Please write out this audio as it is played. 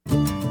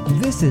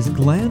This is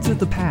Glance at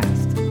the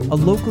Past, a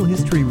local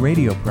history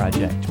radio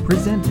project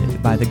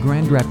presented by the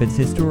Grand Rapids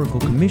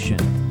Historical Commission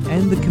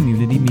and the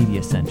Community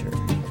Media Center.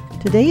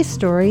 Today's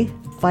story,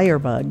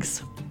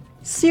 firebugs.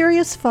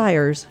 Serious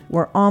fires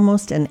were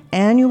almost an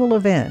annual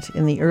event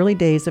in the early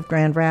days of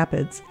Grand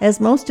Rapids, as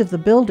most of the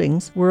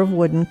buildings were of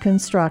wooden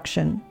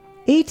construction.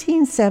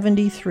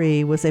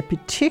 1873 was a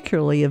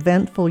particularly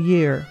eventful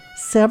year.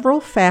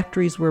 Several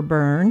factories were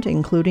burned,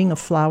 including a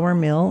flour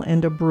mill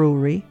and a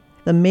brewery.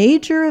 The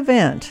major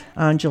event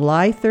on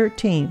July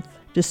 13th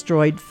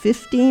destroyed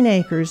 15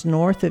 acres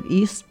north of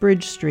East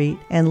Bridge Street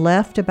and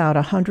left about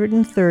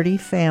 130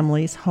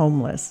 families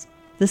homeless.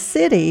 The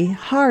city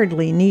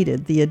hardly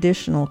needed the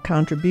additional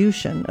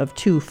contribution of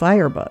 2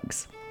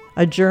 firebugs.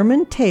 A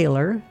German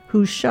tailor,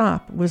 whose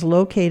shop was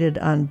located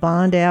on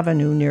Bond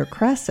Avenue near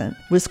Crescent,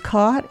 was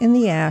caught in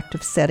the act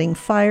of setting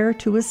fire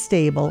to a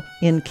stable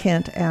in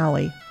Kent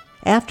Alley.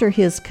 After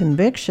his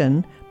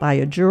conviction by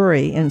a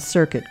jury in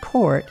circuit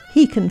court,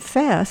 he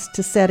confessed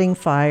to setting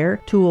fire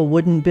to a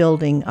wooden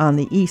building on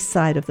the east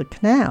side of the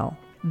canal.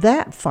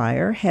 That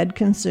fire had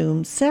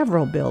consumed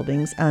several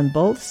buildings on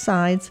both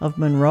sides of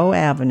Monroe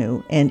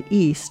Avenue and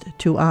east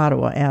to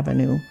Ottawa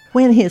Avenue.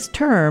 When his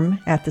term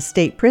at the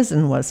state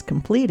prison was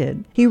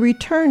completed, he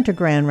returned to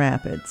Grand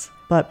Rapids,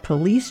 but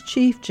Police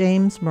Chief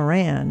James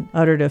Moran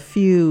uttered a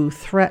few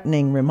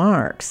threatening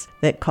remarks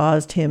that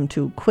caused him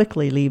to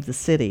quickly leave the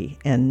city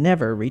and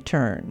never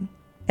return.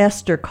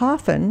 Esther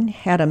Coffin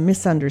had a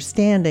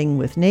misunderstanding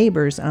with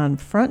neighbors on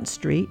Front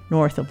Street,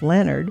 north of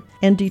Leonard,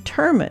 and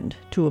determined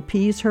to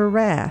appease her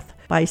wrath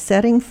by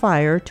setting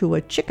fire to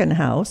a chicken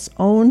house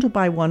owned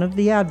by one of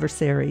the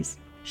adversaries.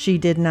 She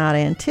did not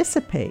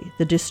anticipate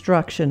the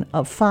destruction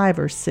of 5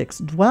 or 6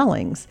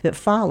 dwellings that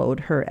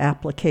followed her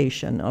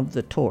application of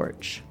the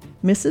torch.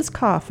 Mrs.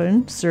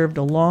 Coffin served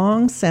a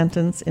long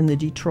sentence in the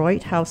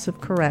Detroit House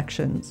of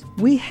Corrections.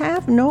 We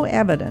have no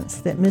evidence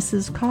that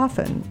Mrs.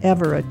 Coffin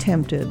ever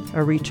attempted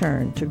a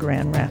return to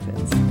Grand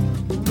Rapids.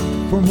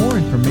 For more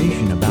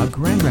information about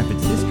Grand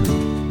Rapids history,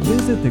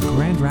 visit the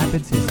Grand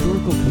Rapids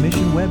Historical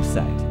Commission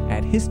website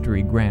at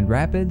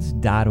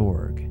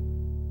historygrandrapids.org.